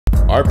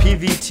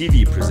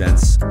RPVtv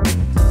presents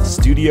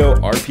Studio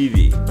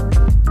RPV,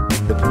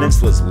 the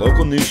Peninsula's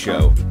local news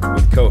show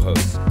with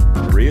co-hosts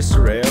Maria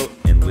Serrao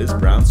and Liz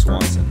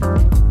Brown-Swanson.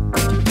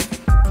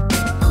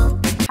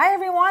 Hi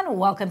everyone,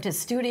 welcome to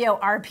Studio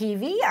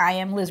RPV. I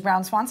am Liz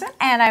Brown-Swanson.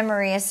 And I'm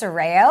Maria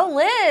Serrao.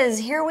 Liz,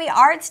 here we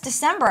are, it's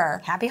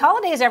December. Happy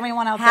holidays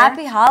everyone out there.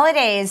 Happy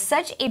holidays.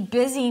 Such a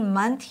busy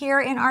month here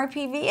in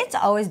RPV. It's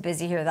always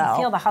busy here though. I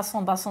feel the hustle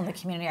and bustle in the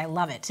community. I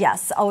love it.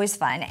 Yes, always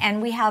fun.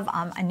 And we have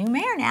a new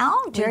mayor now,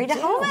 Jerry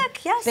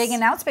Duhovic. Yes. Big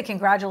announcement.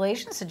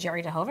 Congratulations to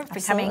Jerry Duhovic for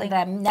becoming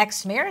the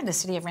next mayor in the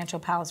city of Rancho,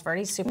 Palos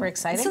Verdes. Super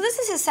excited. So this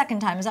is his second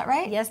time, is that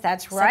right? Yes,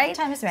 that's right.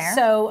 Second time as mayor.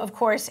 So of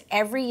course,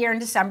 every year in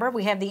December,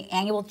 we have the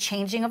annual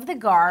changing of the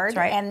guard. That's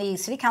right. And the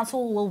city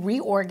council will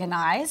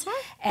reorganize.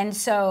 And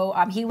so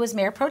he was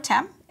mayor pro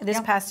tem this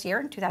past year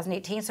in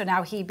 2018, so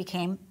now he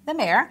became the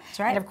mayor. That's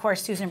right. And of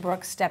course, Susan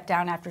Brooks stepped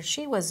down after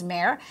she was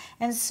mayor.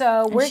 And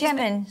so she's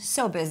been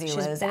so busy,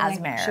 Liz, as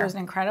mayor. She was an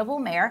incredible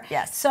mayor.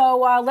 Yes. So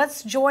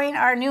let's join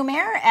our new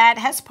mayor at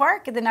Hess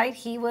Park the night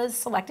he was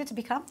selected to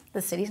become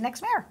the city's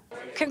next mayor.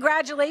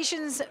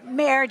 Congratulations,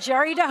 Mayor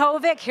Jerry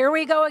Duhovic. Here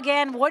we go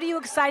again. What are you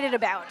excited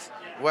about?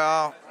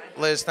 Well,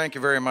 Liz, thank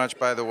you very much,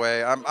 by the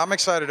way. I'm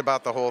excited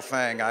about the whole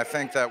thing. I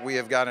think that we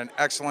have got an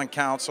excellent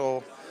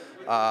council.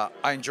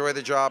 I enjoy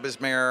the job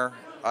as mayor.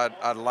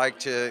 I'd like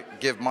to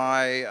give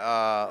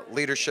my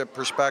leadership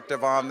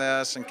perspective on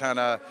this and kind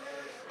of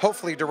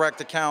hopefully direct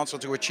the council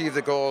to achieve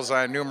the goals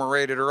I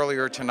enumerated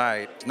earlier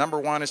tonight. Number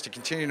one is to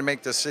continue to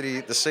make the city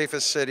the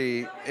safest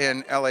city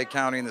in LA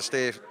County and the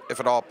state,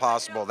 if at all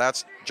possible.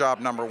 That's job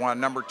number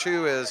one. Number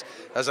two is,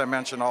 as I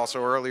mentioned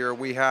also earlier,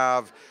 we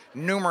have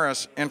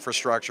numerous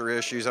infrastructure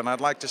issues, and I'd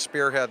like to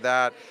spearhead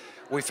that.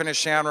 We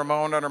finished San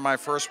Ramon under my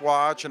first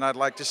watch, and I'd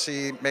like to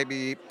see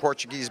maybe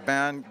Portuguese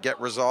Bend get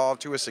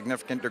resolved to a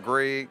significant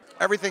degree.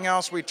 Everything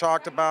else we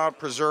talked about,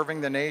 preserving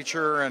the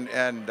nature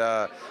and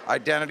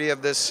identity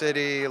of this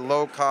city,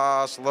 low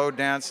cost, low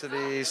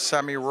density,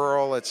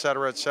 semi-rural, et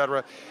cetera, et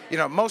cetera. You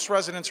know, most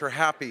residents are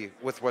happy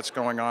with what's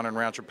going on in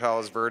Rancho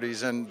Palos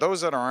Verdes, and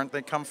those that aren't,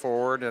 they come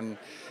forward and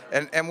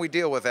we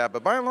deal with that.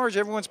 But by and large,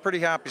 everyone's pretty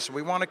happy, so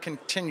we want to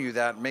continue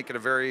that and make it a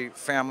very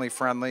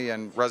family-friendly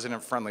and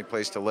resident-friendly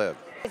place to live.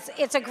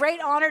 It's a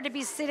great honor to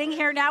be sitting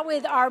here now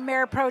with our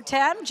Mayor Pro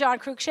Tem, John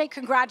Cruikshank.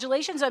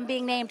 Congratulations on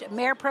being named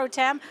Mayor Pro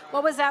Tem.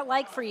 What was that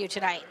like for you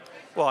tonight?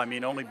 Well, I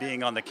mean, only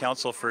being on the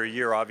council for a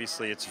year,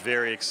 obviously, it's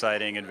very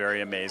exciting and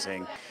very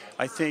amazing.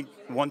 I think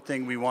one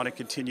thing we want to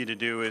continue to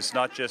do is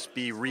not just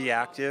be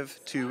reactive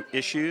to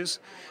issues.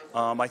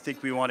 I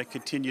think we want to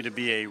continue to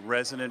be a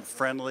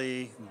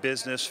resident-friendly,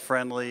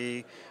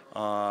 business-friendly,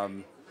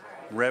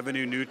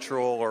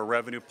 revenue-neutral or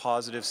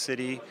revenue-positive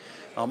city.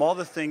 All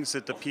the things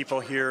that the people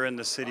here in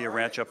the city of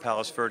Rancho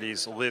Palos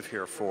Verdes live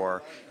here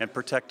for, and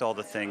protect all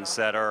the things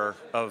that are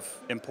of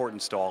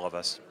importance to all of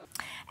us.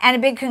 And a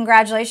big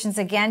congratulations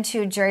again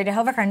to Jerry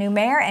Duhovic, our new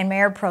mayor and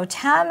mayor pro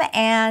tem,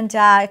 and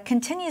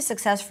continued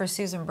success for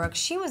Susan Brooks.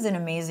 She was an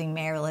amazing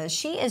mayor, Liz.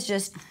 She is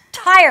just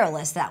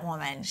tireless, that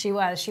woman. She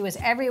was. She was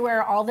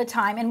everywhere all the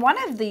time. And one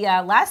of the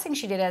last things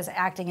she did as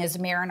acting as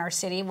mayor in our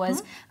city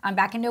was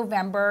back in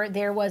November,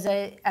 there was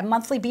a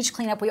monthly beach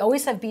cleanup. We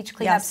always have beach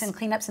cleanups and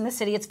cleanups in the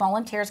city. It's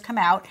volunteers come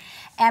out.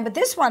 But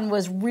this one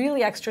was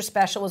really extra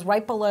special. It was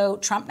right below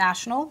Trump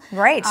National.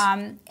 Right.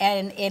 And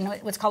in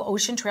what's called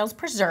Ocean Trails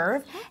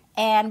Preserve.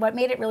 And what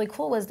made it really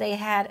cool was they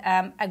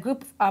had a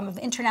group of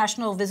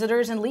international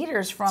visitors and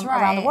leaders from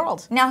around the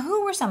world. Now,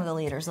 who were some of the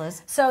leaders,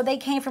 Liz? So they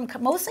came from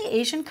mostly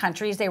Asian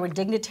countries. They were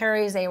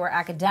dignitaries, they were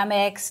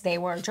academics, they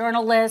were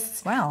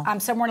journalists. Wow.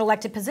 Some were in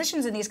elected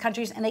positions in these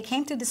countries, and they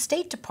came through the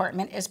State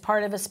Department as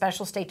part of a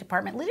special State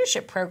Department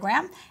leadership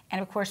program.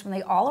 And of course, when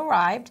they all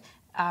arrived,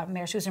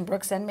 Mayor Susan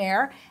Brooks and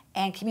Mayor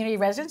and community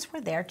residents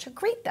were there to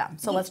greet them.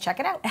 So let's check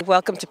it out.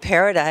 Welcome to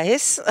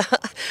paradise.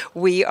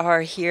 We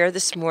are here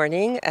this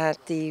morning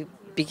at the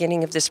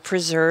beginning of this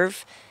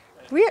preserve.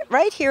 We're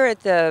right here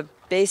at the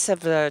base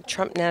of the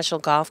Trump National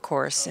Golf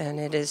Course, and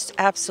it is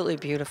absolutely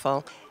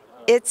beautiful.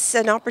 It's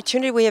an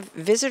opportunity. We have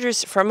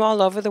visitors from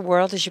all over the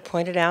world, as you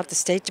pointed out. The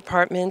State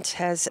Department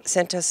has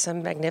sent us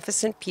some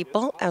magnificent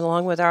people,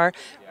 along with our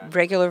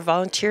regular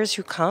volunteers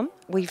who come.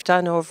 We've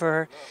done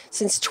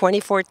since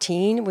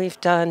 2014, we've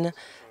done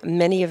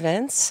many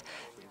events.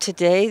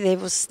 Today,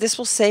 this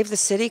will save the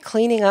city.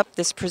 Cleaning up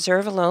this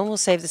preserve alone will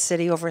save the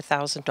city over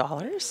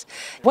 $1,000.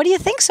 What do you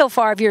think so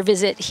far of your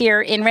visit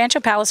here in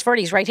Rancho Palos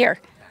Verdes, right here?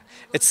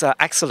 It's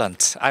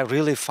excellent. I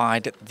really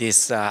find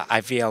this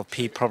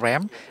IVLP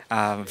program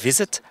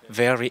visit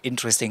very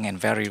interesting and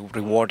very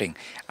rewarding.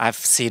 I've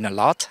seen a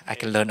lot. I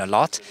can learn a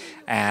lot,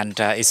 and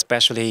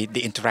especially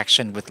the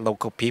interaction with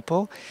local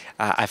people.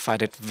 I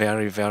find it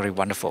very, very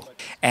wonderful.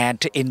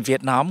 And in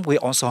Vietnam, we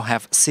also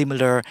have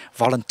similar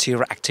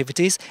volunteer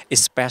activities,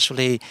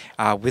 especially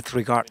with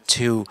regard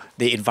to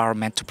the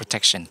environmental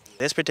protection.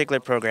 This particular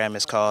program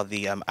is called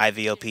the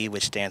IVOP,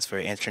 which stands for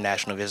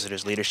International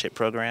Visitors Leadership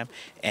Program,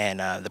 and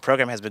the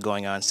program has been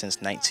going on since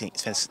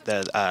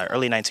the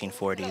early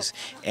 1940s,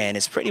 and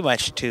it's pretty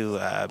much to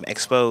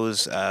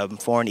expose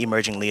foreign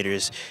emerging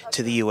leaders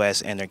to the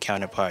U.S. and their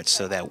counterparts,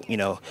 so that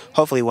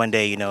hopefully one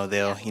day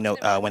they'll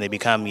when they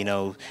become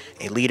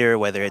a leader,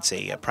 whether it's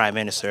a prime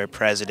minister,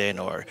 president,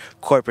 or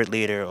corporate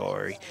leader,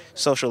 or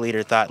social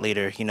leader, thought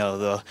leader,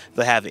 they'll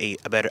have a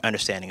better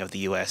understanding of the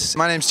U.S.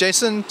 My name's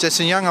Jason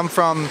Young. I'm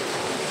from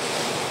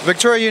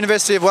Victoria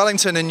University of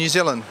Wellington in New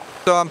Zealand.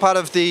 So I'm part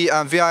of the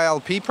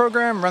VILP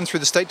program run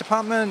through the State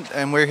Department,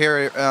 and we're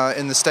here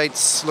in the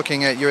States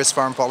looking at US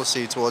foreign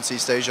policy towards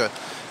East Asia.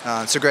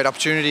 It's a great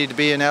opportunity to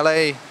be in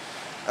LA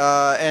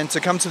and to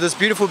come to this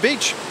beautiful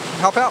beach,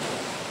 help out.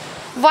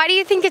 Why do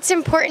you think it's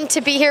important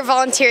to be here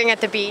volunteering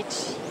at the beach?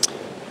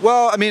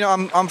 Well, I mean,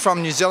 I'm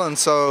from New Zealand,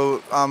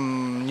 so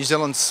New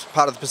Zealand's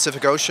part of the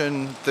Pacific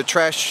Ocean. The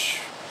trash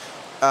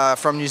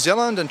from New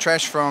Zealand and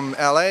trash from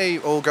LA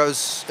all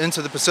goes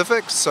into the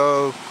Pacific,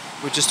 so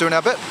we're just doing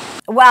our bit.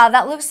 Wow,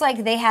 that looks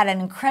like they had an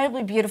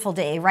incredibly beautiful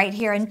day right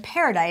here in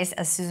paradise,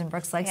 as Susan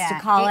Brooks likes to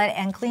call it,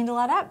 and cleaned a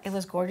lot up. It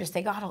was gorgeous.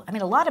 They got,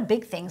 a lot of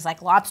big things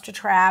like lobster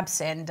traps,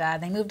 and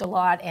they moved a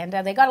lot, and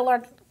they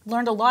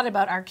learned a lot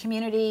about our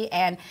community,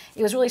 and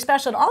it was really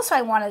special. And also,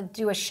 I want to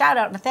do a shout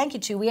out and a thank you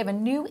to, we have a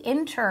new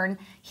intern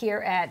here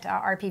at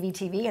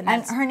RPVtv,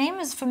 and her name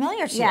is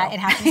familiar to you. Yeah, it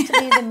happens to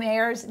be the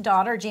mayor's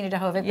daughter, Gina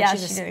Duhovic. Yeah,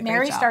 she's she did a Mary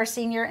great job. Star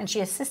Senior, and she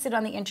assisted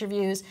on the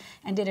interviews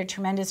and did a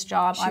tremendous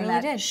job on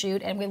that did.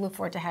 shoot. And we look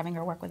forward to having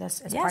her work with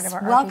us as Yes, part of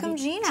our welcome,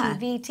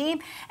 RPVtv team.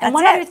 That's And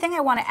one it. other thing I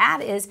want to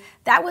add is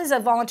that was a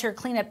volunteer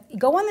cleanup.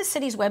 Go on the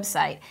city's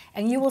website,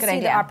 and you will Good see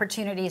idea. the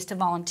opportunities to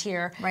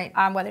volunteer, right.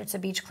 Whether it's a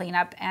beach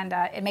cleanup, and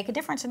make a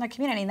difference in the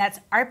community. And that's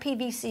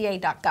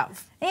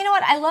rpvca.gov. And you know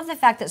what? I love the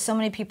fact that so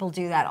many people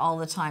do that all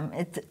the time.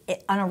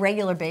 On a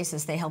regular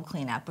basis, they help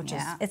clean up, which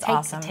is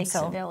awesome. It takes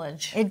a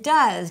village. It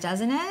does,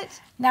 doesn't it?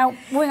 Now,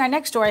 moving on,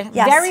 next story.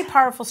 Yes. Very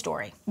powerful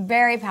story.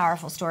 Very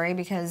powerful story,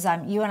 because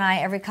you and I,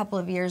 every couple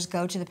of years,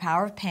 go to the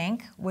Power of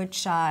Pink,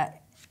 which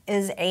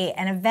is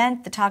an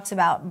event that talks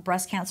about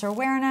breast cancer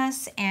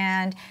awareness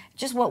and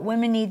just what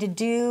women need to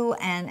do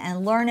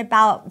and learn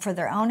about for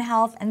their own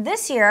health. And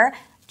this year,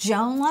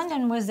 Joan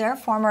Lunden was there,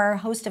 former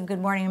host of Good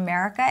Morning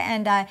America,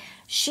 and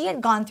she had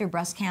gone through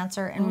breast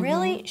cancer and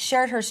really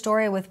shared her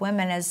story with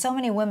women, as so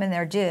many women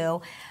there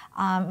do.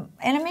 An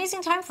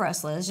amazing time for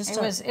us, Liz.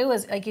 It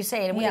was like you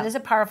say, it is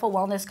a powerful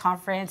wellness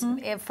conference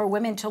for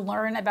women to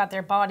learn about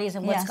their bodies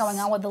and what's going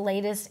on with the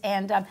latest,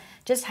 and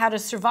just how to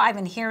survive.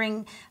 And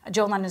hearing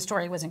Joan Lunden's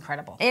story was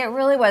incredible. It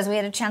really was. We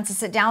had a chance to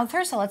sit down with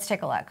her, so let's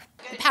take a look.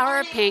 The Power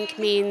of Pink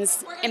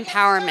means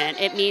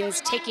empowerment. It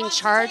means taking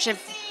charge of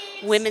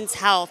women's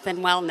health and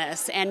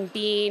wellness and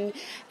being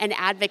an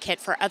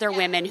advocate for other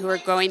women who are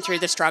going through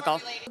the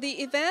struggle.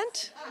 The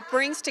event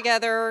brings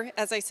together,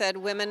 as I said,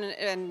 women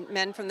and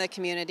men from the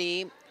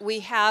community.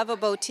 We have a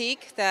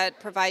boutique that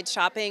provides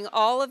shopping.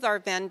 All of our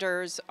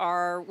vendors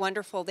are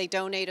wonderful. They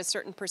donate a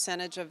certain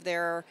percentage of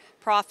their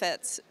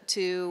profits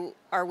to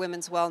our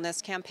women's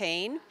wellness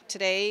campaign.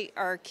 Today,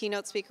 our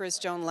keynote speaker is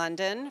Joan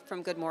Lunden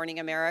from Good Morning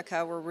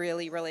America. We're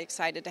really, really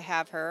excited to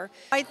have her.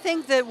 I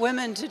think that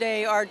women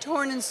today are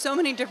torn in so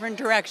many different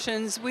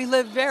directions. We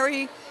live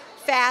very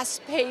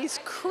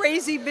fast-paced,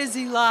 crazy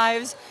busy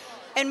lives,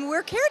 and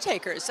we're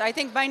caretakers. I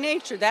think by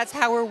nature, that's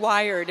how we're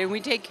wired, and we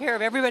take care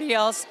of everybody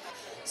else.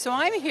 So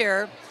I'm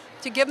here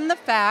to give them the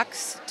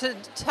facts, to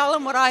tell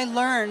them what I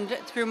learned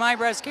through my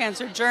breast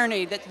cancer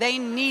journey that they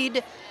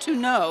need to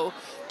know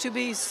to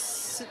be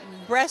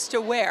breast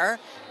aware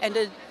and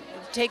to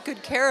take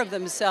good care of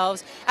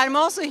themselves. And I'm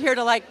also here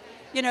to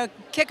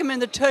kick them in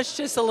the tush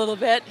just a little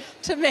bit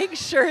to make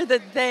sure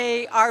that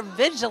they are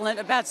vigilant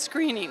about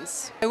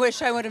screenings. I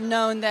wish I would have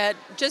known that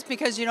just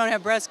because you don't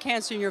have breast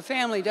cancer in your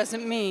family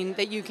doesn't mean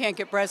that you can't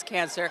get breast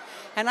cancer.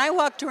 And I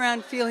walked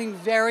around feeling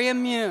very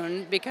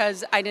immune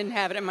because I didn't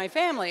have it in my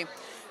family.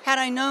 Had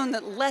I known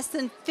that less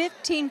than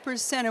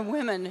 15% of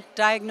women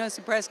diagnosed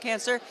with breast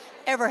cancer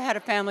ever had a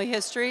family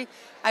history,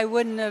 I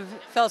wouldn't have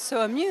felt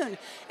so immune.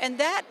 And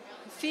that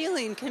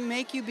feeling can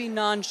make you be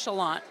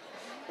nonchalant.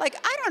 Like,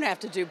 I don't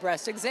have to do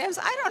breast exams.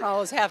 I don't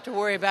always have to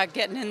worry about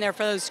getting in there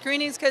for those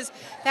screenings, because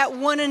that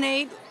 1 in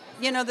 8,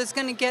 that's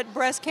going to get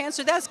breast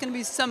cancer, that's going to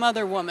be some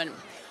other woman.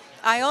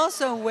 I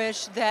also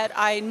wish that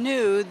I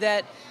knew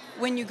that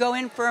when you go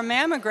in for a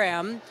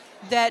mammogram,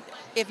 that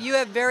if you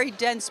have very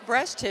dense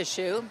breast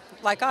tissue,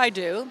 like I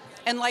do,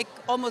 and like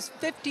almost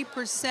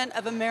 50%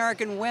 of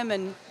American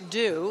women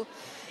do,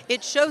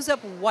 it shows up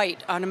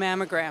white on a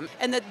mammogram,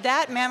 and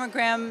that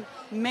mammogram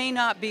may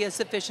not be a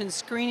sufficient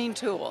screening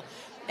tool.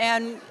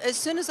 And as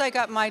soon as I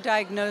got my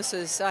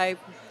diagnosis, I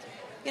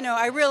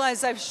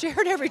realized I've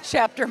shared every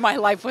chapter of my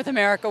life with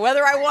America,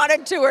 whether I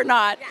wanted to or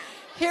not.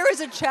 Here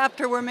is a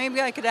chapter where maybe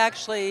I could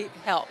actually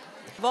help.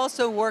 I've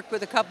also worked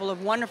with a couple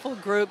of wonderful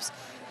groups,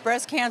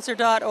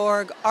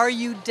 breastcancer.org,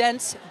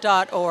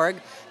 rudense.org.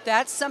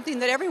 That's something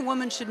that every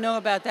woman should know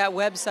about, that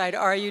website,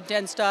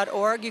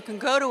 rudense.org. You can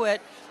go to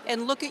it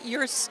and look at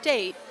your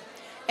state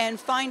and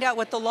find out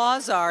what the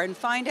laws are and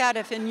find out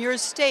if in your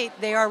state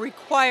they are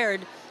required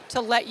to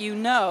let you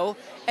know.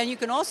 And you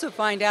can also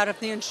find out if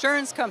the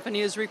insurance company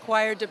is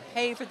required to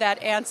pay for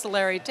that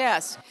ancillary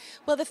test.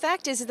 Well, the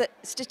fact is that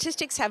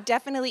statistics have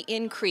definitely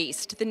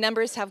increased. The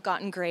numbers have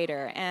gotten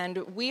greater, and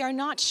we are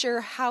not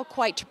sure how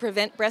quite to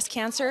prevent breast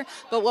cancer,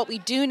 but what we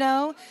do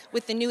know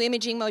with the new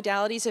imaging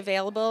modalities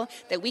available,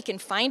 that we can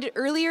find it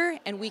earlier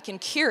and we can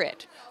cure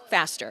it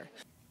faster.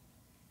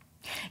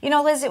 You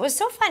know, Liz, it was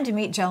so fun to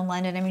meet Joan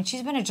Lunden. I mean,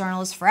 she's been a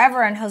journalist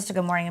forever and hosted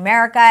Good Morning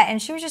America, and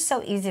she was just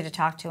so easy to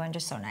talk to and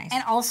just so nice.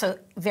 And also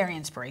very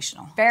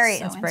inspirational. Very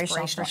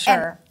inspirational, for sure.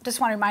 And just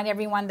want to remind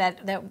everyone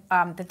that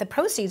the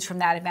proceeds from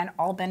that event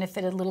all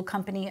benefited Little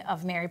Company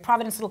of Mary,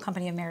 Providence Little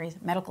Company of Mary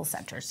Medical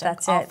Center. So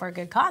that's all it. for a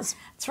good cause.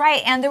 That's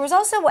right. And there was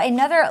also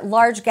another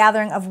large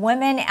gathering of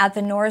women at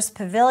the Norris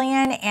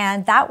Pavilion,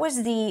 and that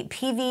was the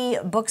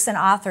PV Books and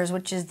Authors,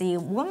 which is the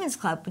women's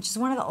club, which is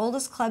one of the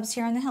oldest clubs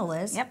here on the Hill,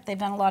 Liz. Yep, they've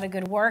done a lot of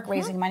good work,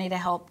 raising money to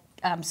help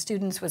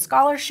students with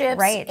scholarships.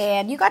 Right.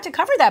 And you got to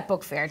cover that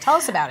book fair. Tell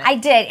us about it. I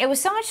did. It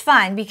was so much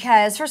fun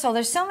because, first of all,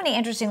 there's so many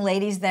interesting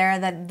ladies there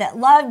that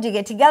love to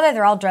get together.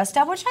 They're all dressed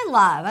up, which I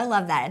love. I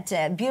love that. It's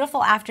a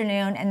beautiful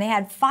afternoon, and they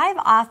had 5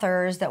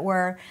 authors that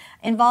were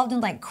involved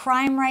in like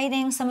crime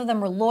writing. Some of them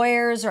were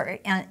lawyers or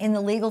in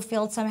the legal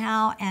field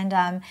somehow,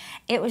 and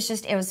it was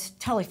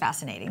totally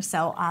fascinating.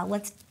 So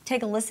let's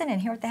take a listen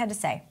and hear what they had to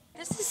say.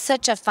 This is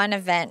such a fun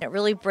event. It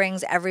really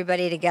brings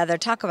everybody together.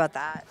 Talk about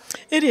that.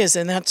 It is,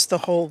 and that's the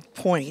whole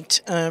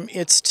point.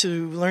 It's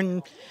to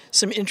learn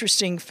some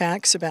interesting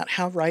facts about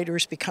how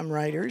writers become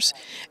writers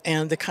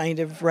and the kind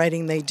of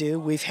writing they do.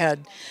 We've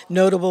had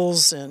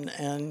notables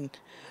and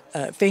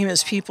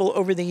famous people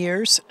over the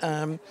years.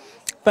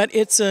 But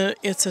it's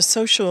a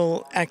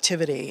social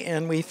activity,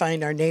 and we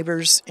find our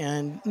neighbors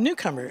and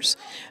newcomers.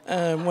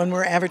 When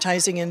we're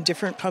advertising in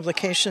different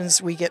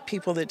publications, we get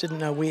people that didn't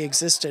know we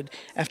existed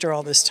after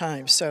all this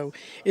time. So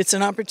it's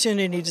an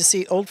opportunity to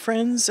see old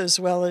friends as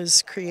well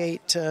as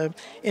create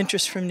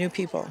interest from new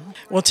people.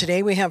 Well,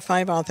 today we have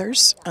 5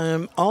 authors,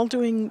 all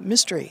doing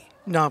mystery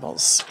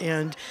novels,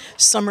 and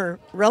some are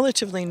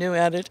relatively new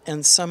at it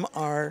and some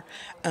are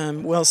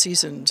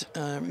well-seasoned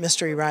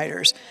mystery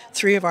writers.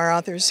 3 of our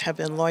authors have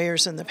been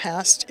lawyers in the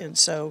past, and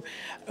so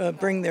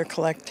bring their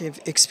collective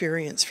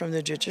experience from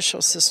the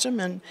judicial system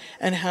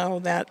and how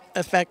that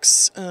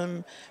affects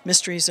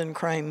mysteries and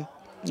crime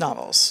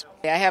novels.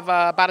 I have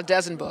about a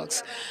dozen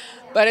books.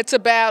 But it's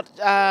about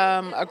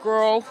a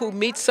girl who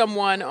meets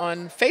someone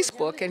on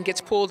Facebook and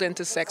gets pulled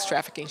into sex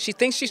trafficking. She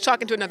thinks she's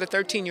talking to another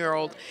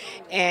 13-year-old,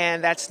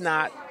 and that's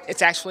not,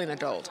 it's actually an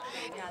adult.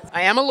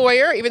 I am a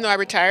lawyer, even though I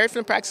retired from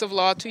the practice of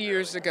law 2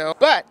 years ago.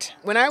 But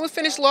when I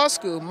finished law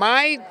school,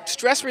 my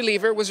stress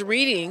reliever was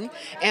reading,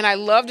 and I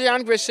loved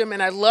John Grisham,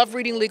 and I loved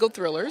reading legal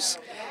thrillers.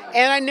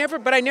 And I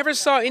never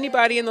saw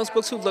anybody in those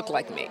books who looked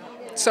like me.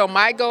 So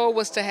my goal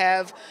was to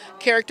have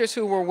characters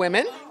who were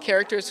women,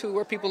 characters who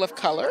were people of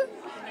color,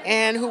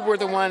 and who were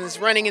the ones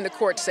running in the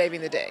court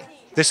saving the day.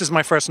 This is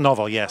my first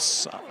novel,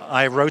 yes.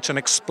 I wrote an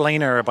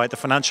explainer about the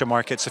financial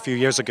markets a few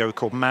years ago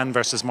called Man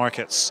vs.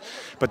 Markets,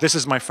 but this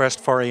is my first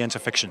foray into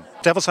fiction.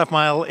 Devil's Half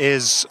Mile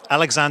is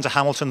Alexander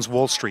Hamilton's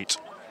Wall Street.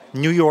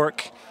 New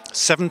York,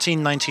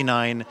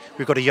 1799,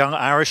 we've got a young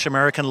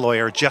Irish-American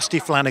lawyer,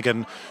 Justy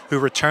Flanagan, who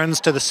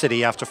returns to the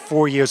city after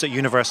 4 years at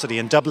university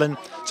in Dublin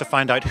to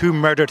find out who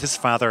murdered his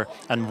father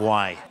and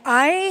why.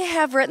 I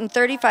have written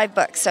 35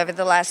 books over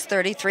the last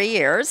 33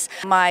 years.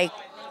 My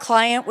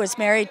client was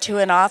married to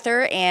an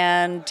author,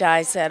 and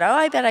I said, oh,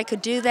 I bet I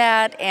could do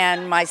that.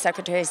 And my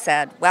secretary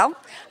said, well,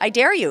 I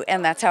dare you.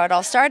 And that's how it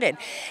all started.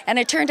 And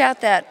it turned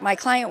out that my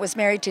client was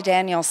married to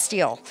Danielle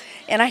Steele,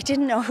 and I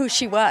didn't know who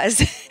she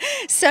was.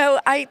 So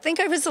I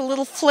think I was a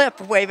little flip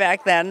way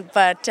back then,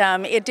 but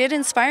it did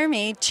inspire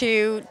me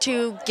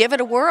to give it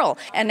a whirl.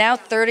 And now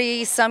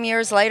 30-some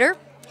years later,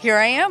 here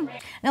I am.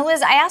 Now,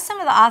 Liz, I asked some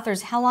of the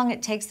authors how long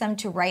it takes them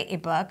to write a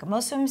book.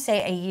 Most of them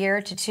say a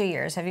year to 2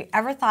 years. Have you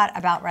ever thought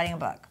about writing a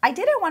book? I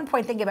did at one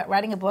point think about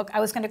writing a book. I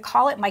was going to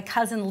call it My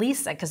Cousin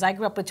Lisa, because I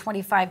grew up with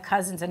 25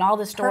 cousins and all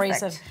the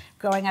stories of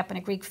growing up in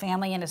a Greek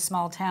family in a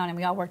small town, and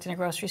we all worked in a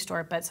grocery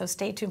store. But so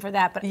stay tuned for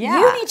that. But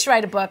you need to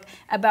write a book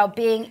about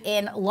being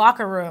in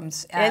locker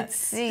rooms.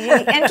 It's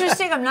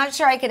interesting. I'm not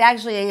sure I could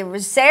actually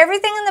say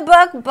everything in the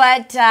book,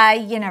 but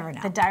you never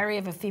know. The Diary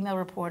of a Female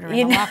Reporter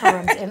in the locker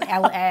rooms in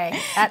L.A.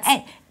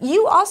 And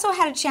you also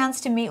had a chance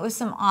to meet with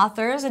some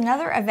authors,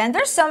 another event.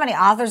 There's so many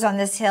authors on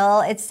this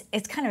hill. It's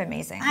kind of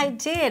amazing. I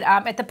did.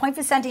 At the Point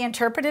Vicente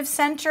Interpretive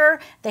Center,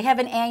 they have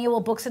an annual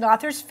Books and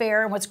Authors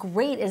Fair, and what's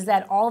great is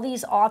that all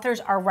these authors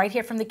are right right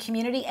here from the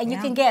community. And you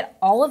can get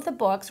all of the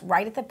books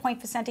right at the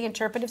Point Vicente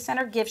Interpretive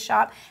Center gift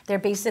shop. They're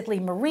basically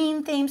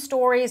marine-themed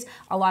stories,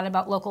 a lot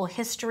about local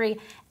history,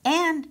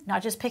 and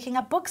not just picking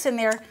up books in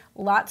there,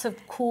 lots of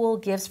cool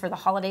gifts for the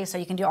holidays, so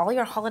you can do all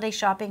your holiday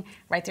shopping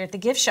right there at the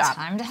gift shop.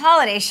 Time to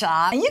holiday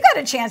shop. And you got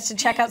a chance to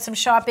check out some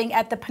shopping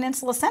at the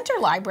Peninsula Center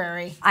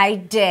Library. I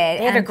did.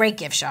 They have a great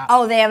gift shop.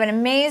 Oh, they have an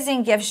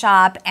amazing gift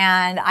shop,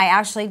 and I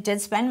actually did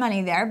spend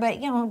money there,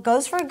 but you know, it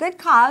goes for a good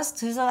cause,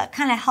 so that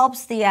kind of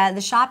helps the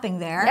shopping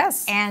there.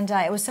 Yes. And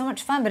it was so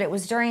much fun, but it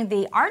was during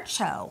the art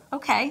show.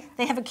 Okay.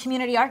 They have a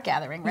community art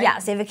gathering, right?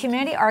 Yes, they have a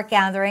community art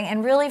gathering,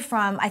 and really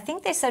from, I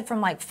think they said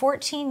from like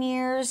 14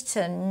 years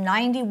to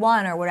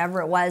 91 or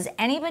whatever it was,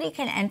 anybody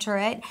can enter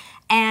it,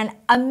 and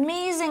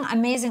amazing,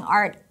 amazing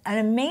art, an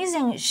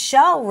amazing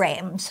show,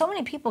 right? So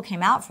many people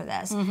came out for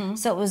this,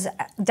 so it was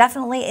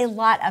definitely a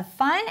lot of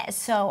fun,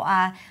 so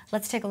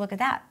let's take a look at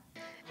that.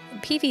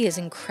 PV is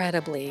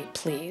incredibly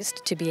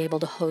pleased to be able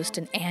to host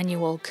an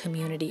annual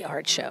community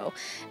art show.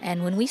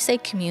 And when we say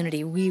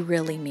community, we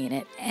really mean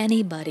it.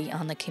 Anybody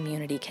on the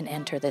community can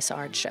enter this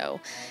art show.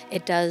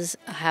 It does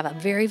have a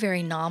very,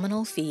 very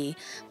nominal fee,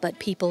 but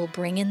people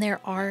bring in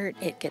their art.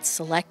 It gets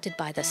selected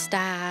by the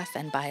staff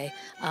and by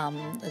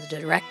the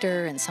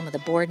director and some of the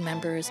board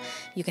members.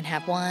 You can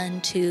have 1,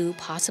 2,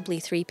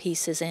 possibly 3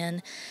 pieces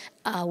in.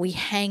 We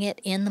hang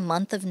it in the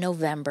month of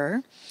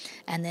November,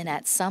 and then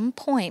at some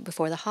point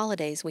before the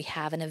holidays, we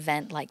have an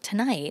event like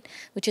tonight,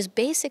 which is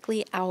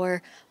basically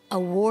our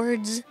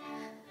awards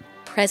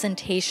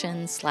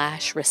presentation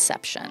 /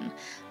 reception.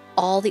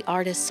 All the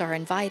artists are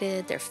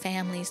invited, their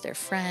families, their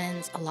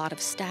friends, a lot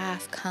of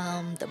staff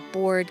come, the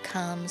board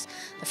comes,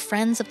 the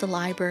Friends of the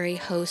Library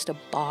host a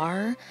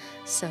bar,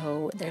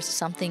 so there's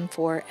something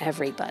for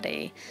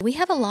everybody. We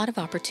have a lot of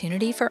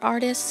opportunity for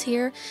artists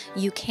here.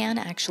 You can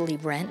actually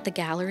rent the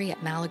gallery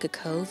at Malaga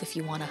Cove if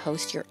you want to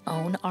host your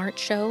own art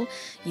show.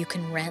 You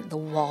can rent the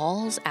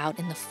walls out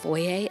in the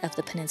foyer of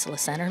the Peninsula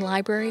Center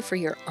Library for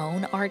your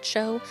own art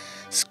show.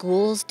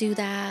 Schools do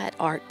that,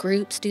 art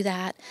groups do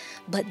that,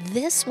 but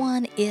this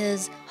one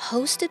is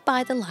hosted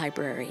by the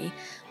library.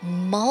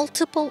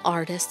 Multiple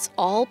artists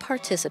all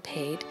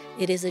participate.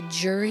 It is a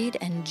juried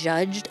and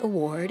judged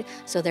award,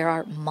 so there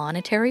are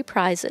monetary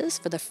prizes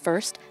for the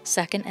first,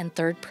 second, and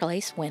third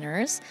place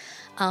winners.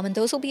 And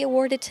those will be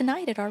awarded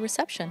tonight at our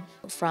reception.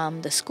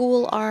 From the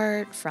school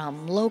art,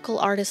 from local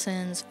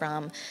artisans,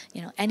 from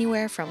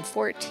anywhere from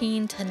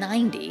 14 to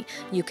 90,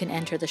 you can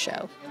enter the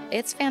show.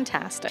 It's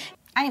fantastic.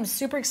 I am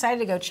super excited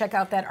to go check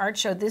out that art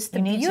show.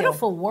 The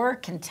beautiful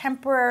work,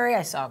 contemporary.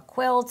 I saw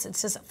quilts.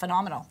 It's just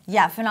phenomenal.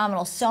 Yeah,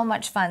 phenomenal. So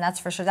much fun, that's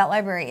for sure. That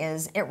library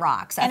it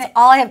rocks. That's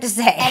all I have to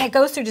say. And it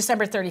goes through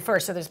December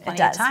 31st, so there's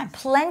plenty of time.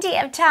 Plenty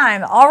of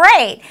time. All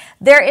right.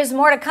 There is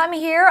more to come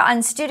here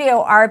on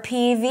Studio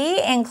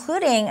RPV,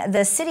 including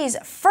the city's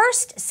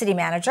first city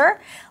manager.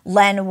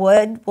 Len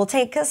Wood will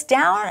take us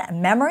down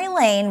memory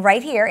lane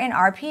right here in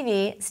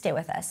RPV. Stay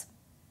with us.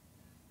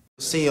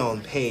 See on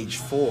page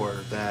 4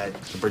 that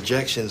the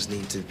projections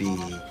need to be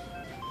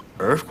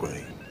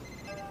earthquake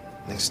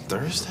next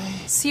Thursday.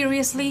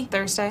 Seriously?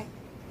 Thursday?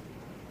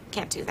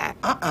 Can't do that.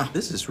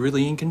 This is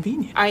really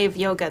inconvenient. I have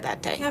yoga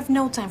that day. I have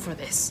no time for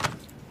this.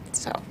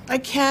 So. I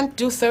can't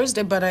do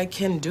Thursday, but I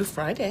can do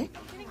Friday.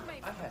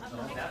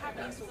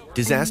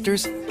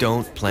 Disasters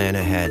don't plan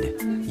ahead.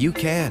 You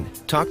can.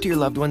 Talk to your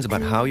loved ones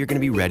about how you're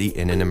going to be ready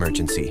in an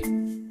emergency.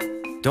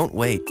 Don't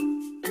wait.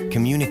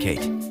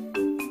 Communicate.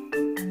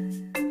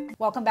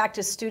 Welcome back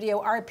to Studio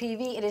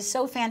RPV. It is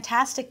so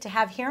fantastic to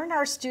have here in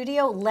our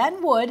studio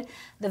Len Wood,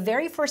 the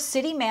very first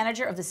city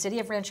manager of the city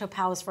of Rancho,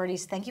 Palos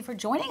Verdes. Thank you for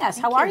joining us.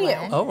 How are you?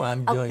 Oh,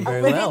 I'm doing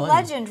very well. well. A living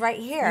legend right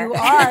here. You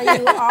are,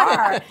 you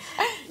are.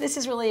 This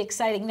is really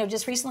exciting.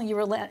 Just recently you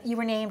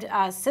were named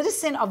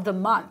Citizen of the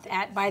Month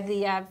by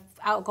the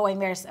outgoing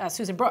Mayor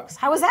Susan Brooks.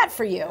 How was that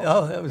for you?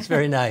 Oh, that was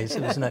very nice.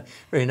 It was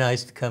very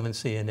nice to come and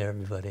see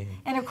everybody.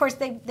 And of course,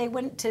 they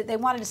wanted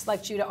to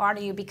select you to honor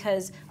you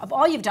because of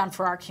all you've done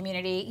for our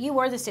community. You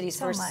were the city's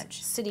first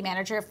city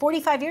manager.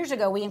 45 years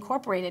ago, we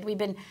incorporated. We've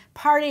been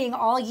partying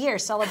all year,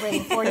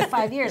 celebrating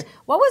 45 years.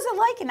 What was it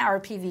like in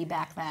RPV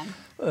back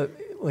then?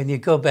 When you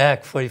go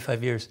back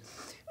 45 years,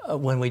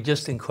 when we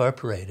just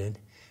incorporated,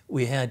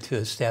 we had to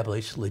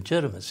establish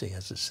legitimacy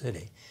as a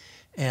city.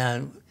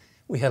 And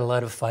we had a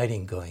lot of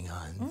fighting going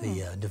on.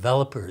 The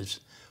developers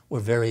were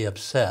very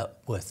upset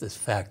with the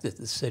fact that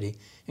the city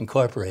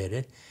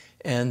incorporated,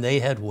 and they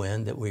had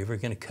wind that we were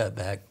going to cut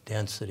back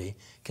density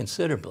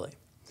considerably.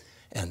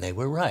 And they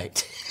were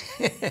right.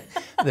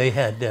 They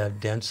had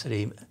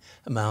density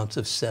amounts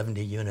of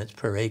 70 units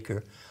per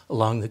acre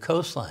along the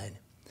coastline.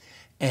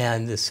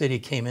 And the city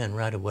came in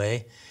right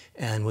away,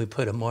 and we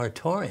put a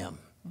moratorium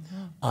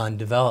on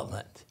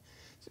development.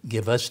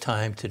 Give us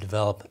time to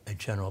develop a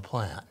general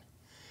plan.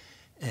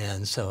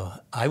 And so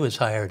I was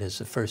hired as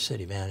the first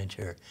city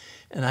manager,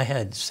 and I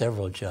had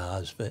several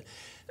jobs, but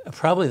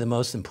probably the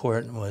most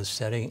important was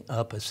setting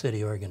up a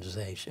city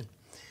organization,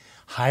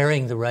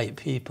 hiring the right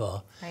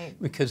people,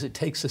 because it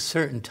takes a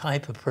certain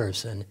type of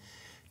person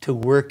to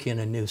work in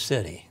a new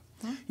city.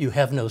 You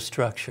have no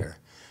structure.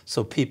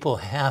 So people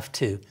have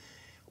to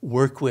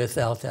work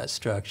without that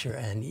structure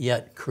and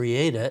yet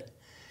create it.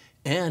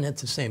 And at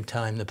the same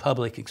time, the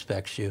public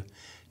expects you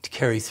to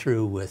carry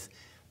through with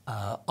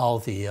all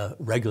the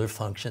regular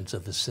functions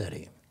of the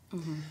city.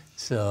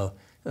 So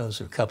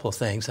those are a couple of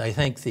things. I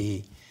think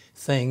the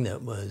thing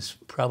that was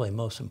probably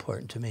most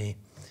important to me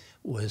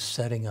was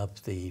setting up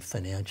the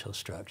financial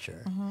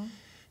structure.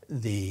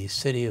 The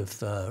city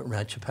of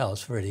Rancho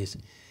Palos Verdes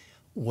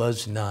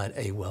was not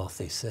a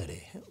wealthy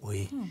city.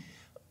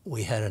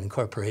 We had an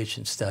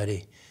incorporation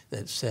study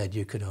that said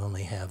you could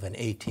only have an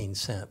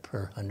 18-cent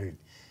per 100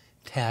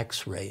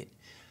 tax rate.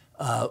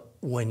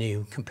 When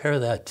you compare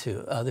that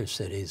to other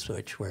cities,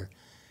 which were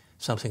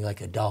something like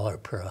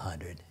 $1 per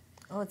 100.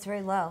 Oh, it's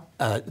very low.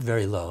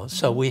 Very low.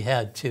 So we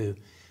had to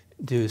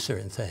do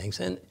certain things.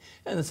 And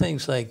the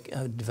things like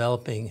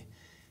developing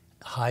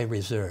high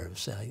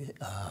reserves.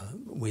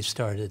 We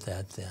started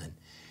that then.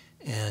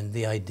 And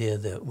the idea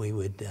that we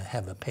would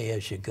have a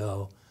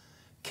pay-as-you-go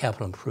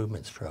capital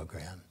improvements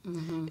program.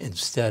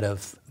 Instead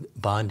of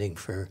bonding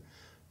for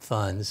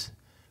funds,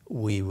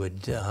 we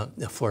would,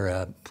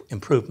 for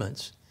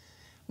improvements,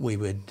 we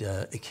would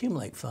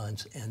accumulate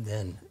funds and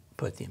then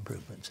put the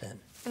improvements in.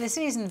 The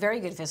city's in very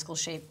good fiscal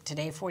shape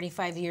today,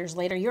 45 years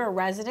later. You're a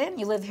resident.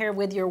 You live here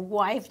with your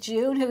wife,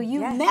 June, who you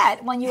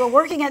met when you were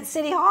working at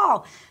City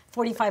Hall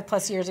 45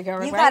 plus years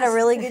ago. You got a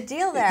really good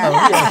deal there.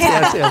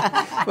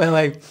 Yes.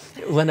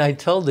 When I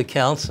told the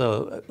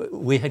council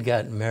we had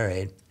gotten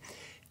married,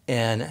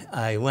 and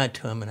I went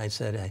to him and I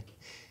said,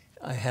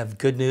 I have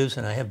good news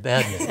and I have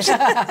bad news.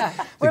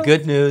 The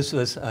good news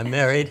was I'm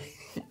married.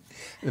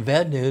 The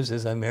bad news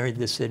is I married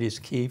the city's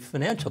key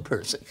financial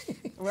person.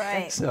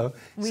 Right. So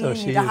she is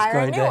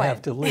going to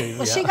have to leave.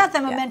 Well, she got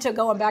the memento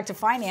going back to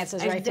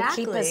finances, right, to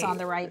keep us on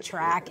the right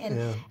track.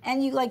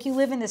 And you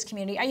live in this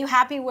community. Are you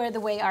happy the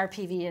way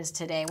RPV is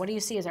today? What do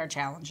you see as our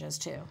challenges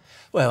too?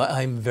 Well,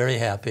 I'm very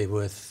happy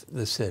with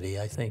the city.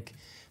 I think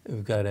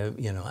we've got a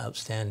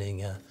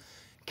outstanding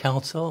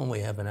council and we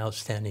have an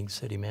outstanding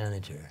city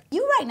manager.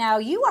 Right now,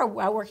 you are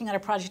working on a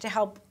project to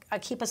help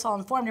keep us all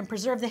informed and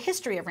preserve the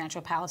history of Rancho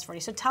Palos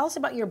Verdes. So tell us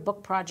about your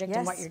book project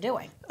and what you're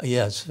doing.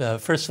 Yes.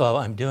 First of all,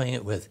 I'm doing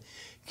it with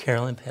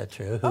Carolyn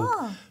Petra,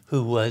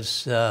 who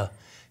was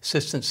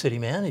assistant city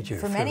manager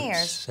for many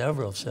years.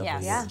 Several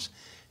years.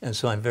 And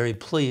so I'm very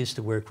pleased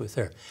to work with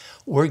her.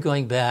 We're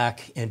going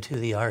back into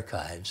the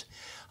archives.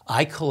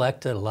 I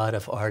collected a lot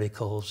of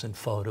articles and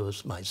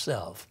photos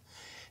myself.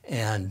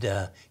 And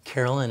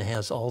Carolyn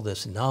has all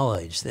this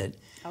knowledge that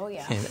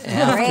came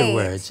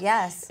afterwards. Great.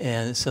 Yes.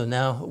 And so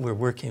now we're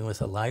working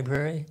with a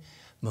library.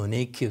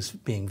 Monique is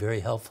being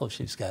very helpful.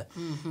 She's got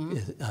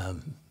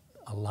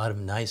a lot of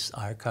nice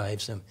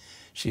archives. And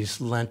she's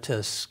lent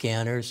us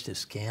scanners to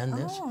scan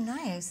this. Oh,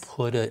 nice.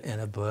 Put it in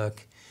a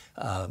book.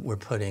 We're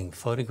putting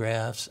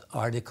photographs,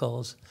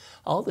 articles,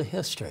 all the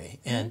history.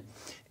 And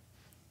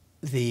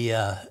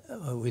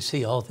we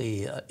see all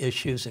the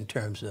issues in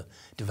terms of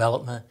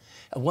development.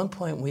 At one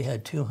point, we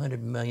had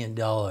 $200 million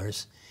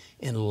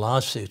in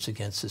lawsuits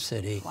against the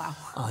city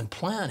on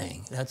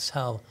planning. That's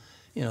how,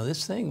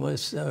 this thing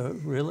was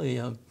really,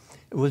 it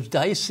was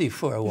dicey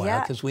for a while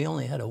because we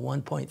only had a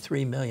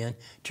 $1.3 million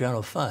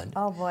general fund.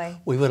 Oh boy.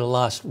 We would have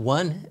lost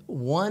one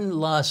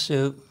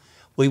lawsuit,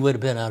 we would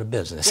have been out of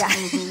business. Yeah.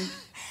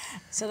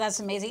 So that's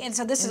amazing. And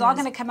so this is all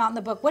going to come out in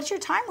the book. What's your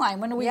timeline?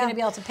 When are we going to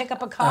be able to pick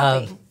up a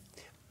copy?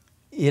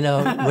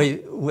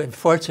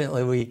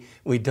 Fortunately,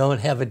 we don't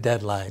have a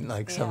deadline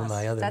like some of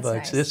my other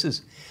books.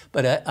 Nice.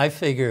 But I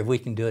figure we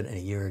can do it in a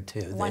year or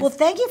two. Well,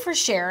 thank you for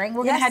sharing.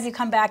 We're going to have you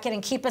come back in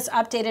and keep us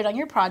updated on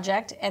your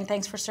project. And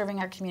thanks for serving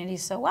our community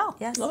so well.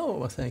 Yes. Oh,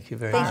 well, thank you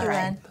very much. Thank you,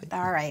 Len.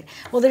 All right.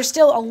 Well, there's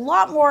still a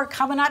lot more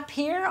coming up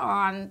here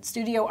on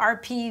Studio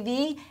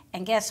RPV.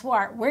 And guess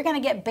what? We're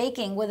going to get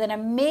baking with an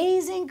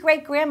amazing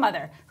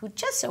great-grandmother who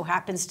just so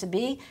happens to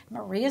be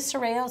Maria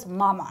Serrao's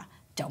mama.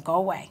 Don't go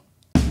away.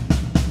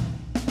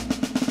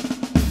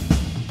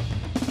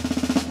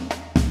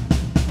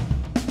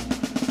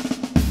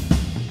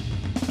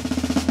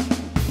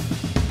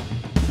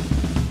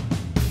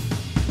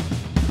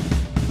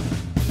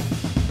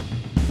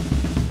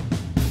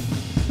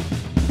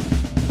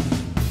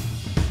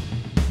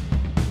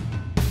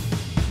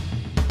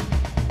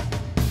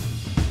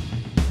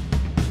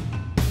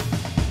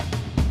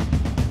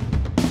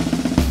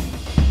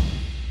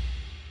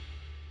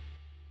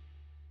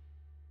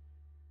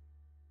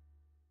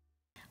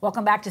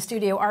 Welcome back to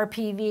Studio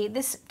RPV.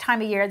 This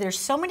time of year, there's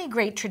so many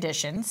great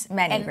traditions.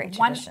 Many great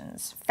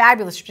traditions. One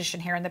fabulous tradition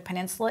here in the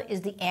peninsula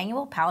is the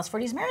annual Palos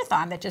Verdes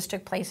Marathon that just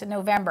took place in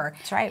November.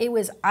 That's right. It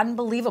was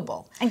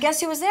unbelievable. And guess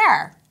who was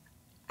there?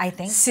 I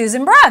think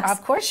Susan Brooks.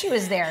 Of course she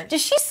was there.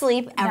 Does she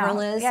sleep ever,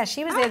 Liz? Yeah,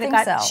 she was I there.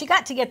 think so. She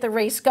got to get the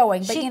race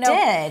going. But she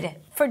did.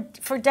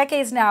 for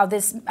decades now,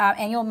 this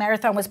annual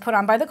marathon was put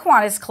on by the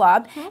Kiwanis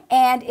Club,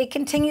 and it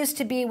continues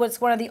to be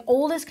what's one of the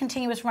oldest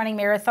continuous running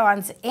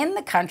marathons in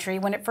the country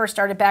when it first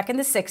started back in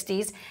the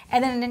 60s.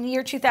 And then in the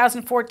year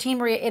 2014,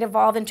 Maria, it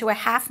evolved into a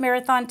half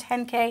marathon,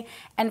 10K,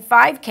 and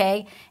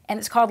 5K, and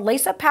it's called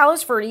Lace Up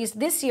Palos Verdes.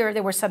 This year,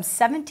 there were some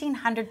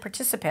 1,700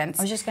 participants.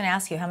 I was just going to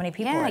ask you how many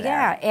people were there.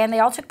 Yeah, and they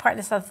all took part in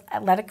this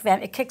athletic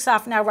event. It kicks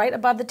off now right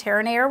above the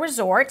Terranea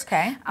Resort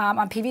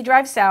on PV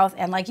Drive South.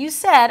 And like you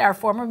said, our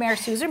former mayor,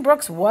 Susan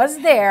Brooks,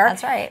 was there.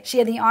 That's right. She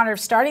had the honor of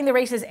starting the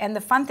races, and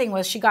the fun thing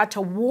was she got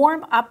to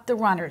warm up the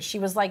runners. She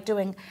was like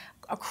doing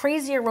a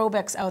crazy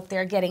aerobics out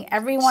there, getting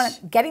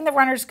the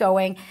runners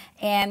going.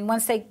 And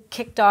once they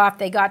kicked off,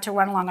 they got to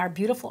run along our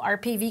beautiful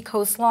RPV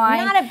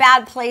coastline. Not a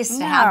bad place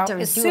to have to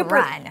it's do super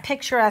a run.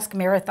 Picturesque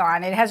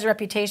marathon. It has a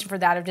reputation for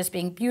that, of just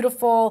being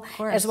beautiful,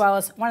 as well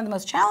as one of the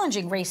most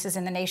challenging races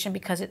in the nation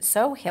because it's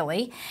so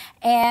hilly.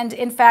 And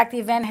in fact, the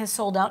event has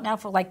sold out now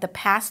for like the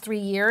past 3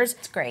 years.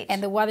 It's great.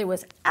 And the weather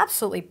was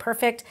absolutely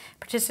perfect.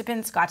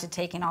 Participants got to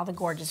take in all the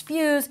gorgeous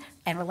views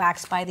and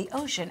relax by the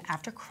ocean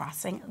after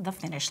crossing the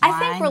finish line. I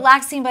think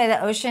relaxing by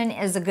the ocean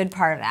is a good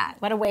part of that.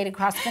 What a way to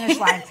cross the finish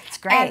line. It's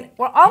great. And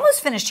we're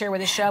almost finished here with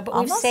the show, but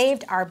Almost? we've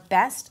saved our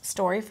best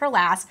story for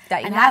last.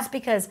 And that's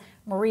because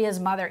Maria's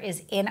mother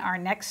is in our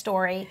next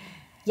story.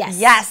 Yes.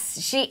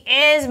 Yes, she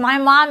is. My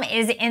mom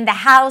is in the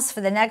house for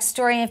the next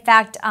story. In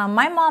fact,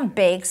 my mom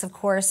bakes, of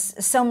course,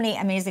 so many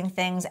amazing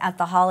things at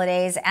the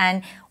holidays.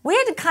 And we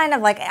had to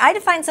I had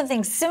to find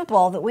something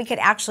simple that we could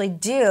actually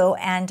do.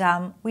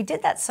 And we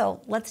did that.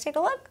 So let's take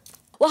a look.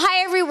 Well,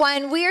 hi,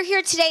 everyone. We are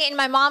here today in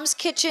my mom's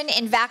kitchen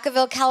in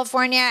Vacaville,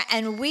 California,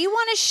 and we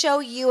want to show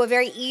you a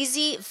very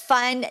easy,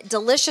 fun,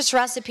 delicious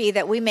recipe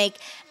that we make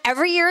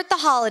every year at the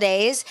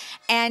holidays,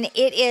 and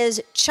it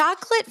is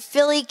chocolate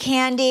Philly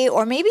candy,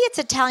 or maybe it's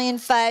Italian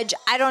fudge.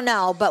 I don't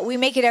know, but we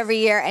make it every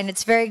year, and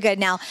it's very good.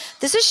 Now,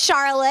 this is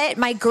Charlotte,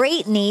 my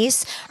great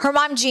niece. Her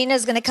mom, Gina,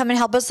 is going to come and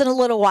help us in a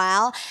little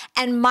while,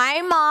 and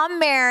my mom,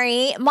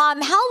 Mary.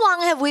 Mom, how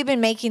long have we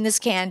been making this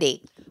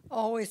candy?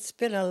 Oh, it's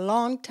been a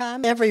long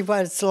time.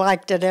 Everyone's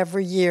liked it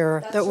every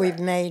year that we've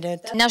made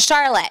it. Now,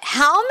 Charlotte,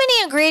 how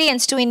many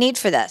ingredients do we need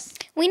for this?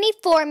 We need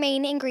 4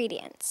 main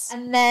ingredients.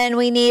 And then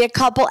we need a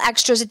couple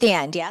extras at the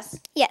end, yes?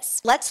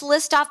 Yes. Let's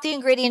list off the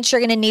ingredients you're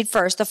going to need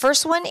first. The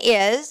first one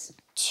is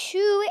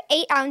 2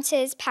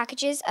 8-ounce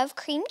packages of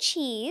cream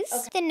cheese.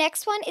 Okay. The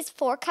next one is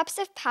 4 cups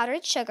of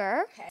powdered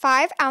sugar,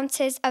 5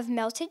 ounces of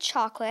melted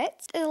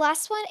chocolate. The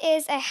last one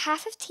is a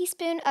half a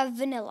teaspoon of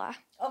vanilla.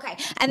 Okay,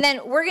 and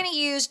then we're going to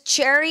use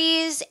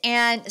cherries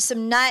and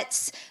some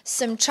nuts,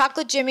 some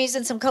chocolate jimmies,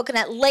 and some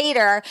coconut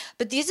later.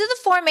 But these are the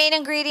 4 main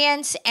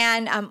ingredients,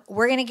 and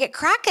we're going to get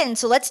cracking.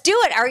 So let's do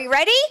it. Are you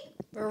ready?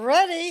 We're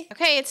ready.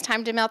 Okay, it's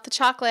time to melt the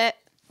chocolate.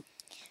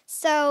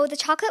 So the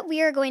chocolate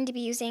we are going to be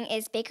using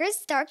is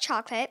Baker's dark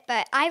chocolate,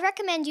 but I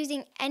recommend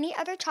using any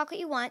other chocolate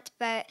you want,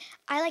 but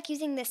I like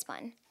using this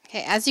one.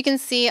 Okay, as you can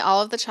see,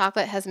 all of the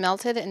chocolate has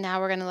melted, and now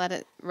we're going to let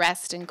it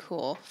rest and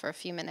cool for a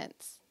few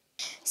minutes.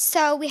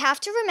 So we have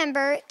to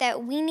remember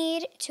that we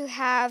need to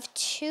have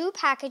 2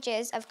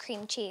 packages of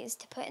cream cheese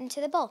to put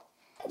into the bowl.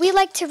 We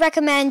like to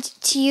recommend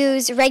to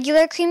use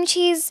regular cream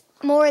cheese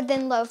more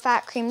than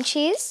low-fat cream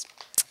cheese.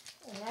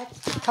 And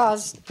that's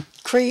because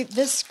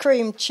this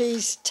cream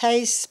cheese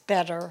tastes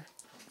better.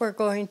 We're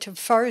going to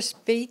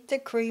first beat the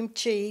cream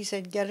cheese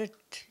and get it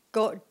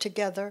go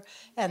together,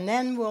 and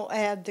then we'll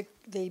add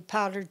the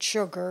powdered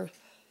sugar.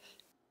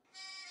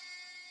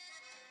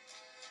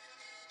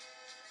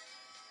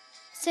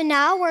 So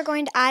now we're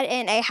going to add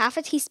in a half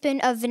a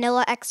teaspoon of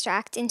vanilla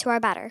extract into our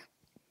batter.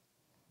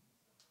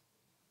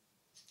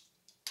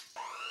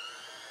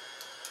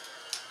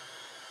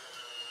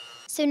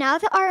 So now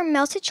that our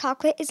melted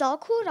chocolate is all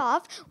cooled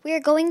off, we are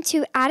going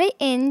to add it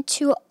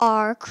into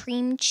our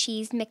cream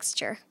cheese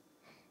mixture.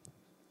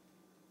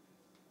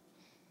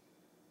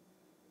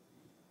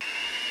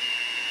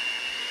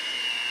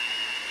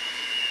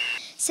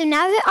 So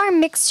now that our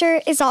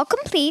mixture is all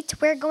complete,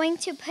 we're going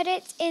to put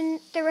it in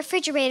the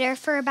refrigerator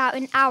for about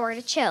an hour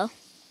to chill.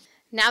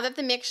 Now that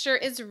the mixture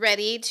is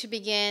ready to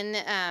begin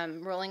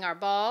rolling our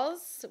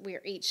balls,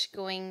 we're each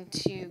going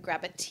to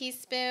grab a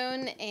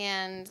teaspoon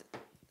and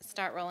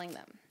start rolling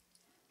them.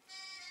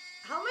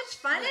 How much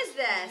fun is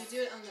this? You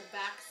do it on the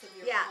backs of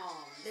your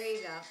palms. There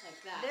you go.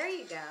 Like that. There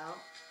you go.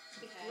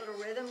 Get a little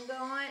rhythm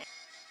going.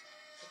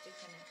 But you're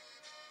gonna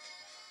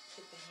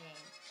get the hang.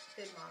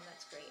 Good, Mom.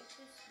 That's great.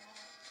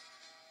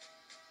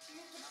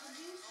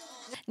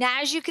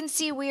 Now, as you can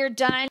see, we are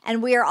done,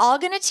 and we are all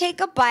going to take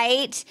a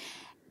bite,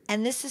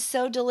 and this is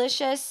so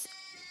delicious,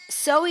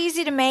 so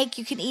easy to make.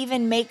 You can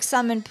even make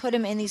some and put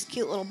them in these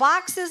cute little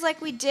boxes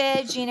like we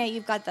did. Gina,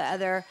 you've got the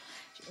other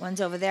ones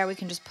over there we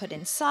can just put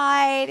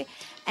inside,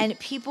 and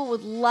people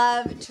would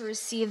love to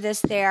receive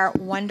this. They're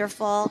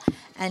wonderful,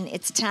 and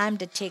it's time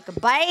to take a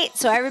bite.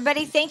 So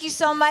everybody, thank you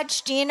so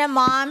much, Gina,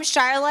 Mom,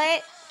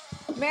 Charlotte.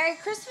 Merry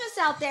Christmas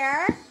out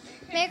there.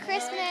 Merry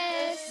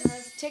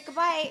Christmas. Take a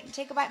bite.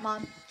 Take a bite,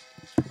 Mom.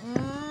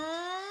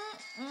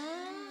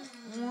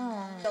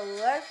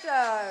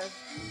 Delicious.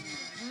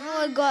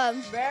 Really good.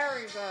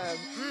 Very good.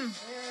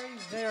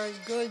 Very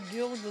good.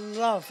 You'll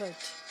love it.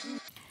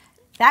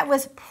 That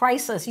was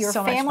priceless. Your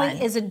So much family fun.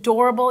 is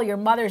adorable. Your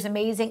mother's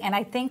amazing. And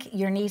I think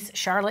your niece,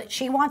 Charlotte,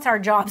 she wants our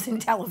jobs in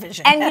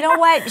television. And you know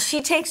what?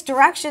 She takes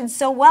directions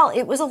so well.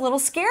 It was a little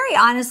scary,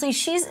 honestly.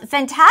 She's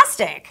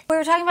fantastic. We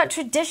were talking about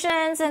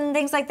traditions and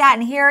things like that.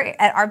 And here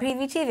at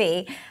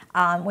RPVtv,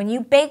 when you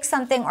bake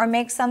something or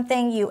make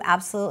something, you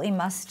absolutely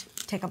must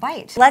take a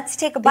bite. Let's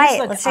take a bite.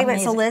 look Let's take a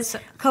bite. So amazing. Liz,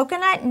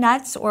 coconut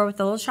nuts or with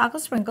a little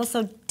chocolate sprinkle.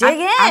 So dig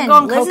in. I'm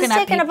going Liz coconut. is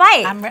taking a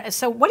bite.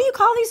 So what do you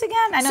call these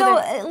again? I know So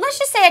they're- let's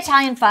just say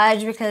Italian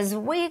fudge because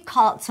we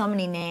call it so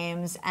many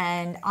names,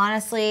 and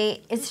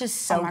honestly, it's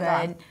just so Oh my good,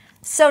 God.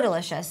 so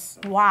delicious.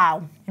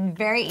 Wow. And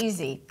very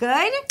easy.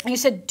 Good. You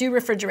said do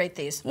refrigerate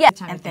these. Yeah.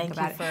 And thank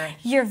you for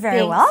You're very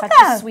being welcome.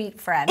 such a sweet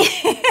friend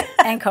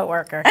and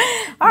coworker.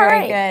 All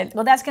Very right. good.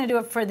 Well, that's going to do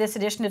it for this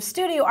edition of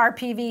Studio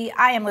RPV.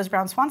 I am Liz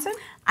Brown Swanson.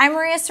 I'm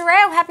Maria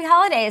Serrao. Happy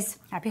holidays.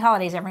 Happy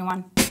holidays,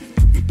 everyone.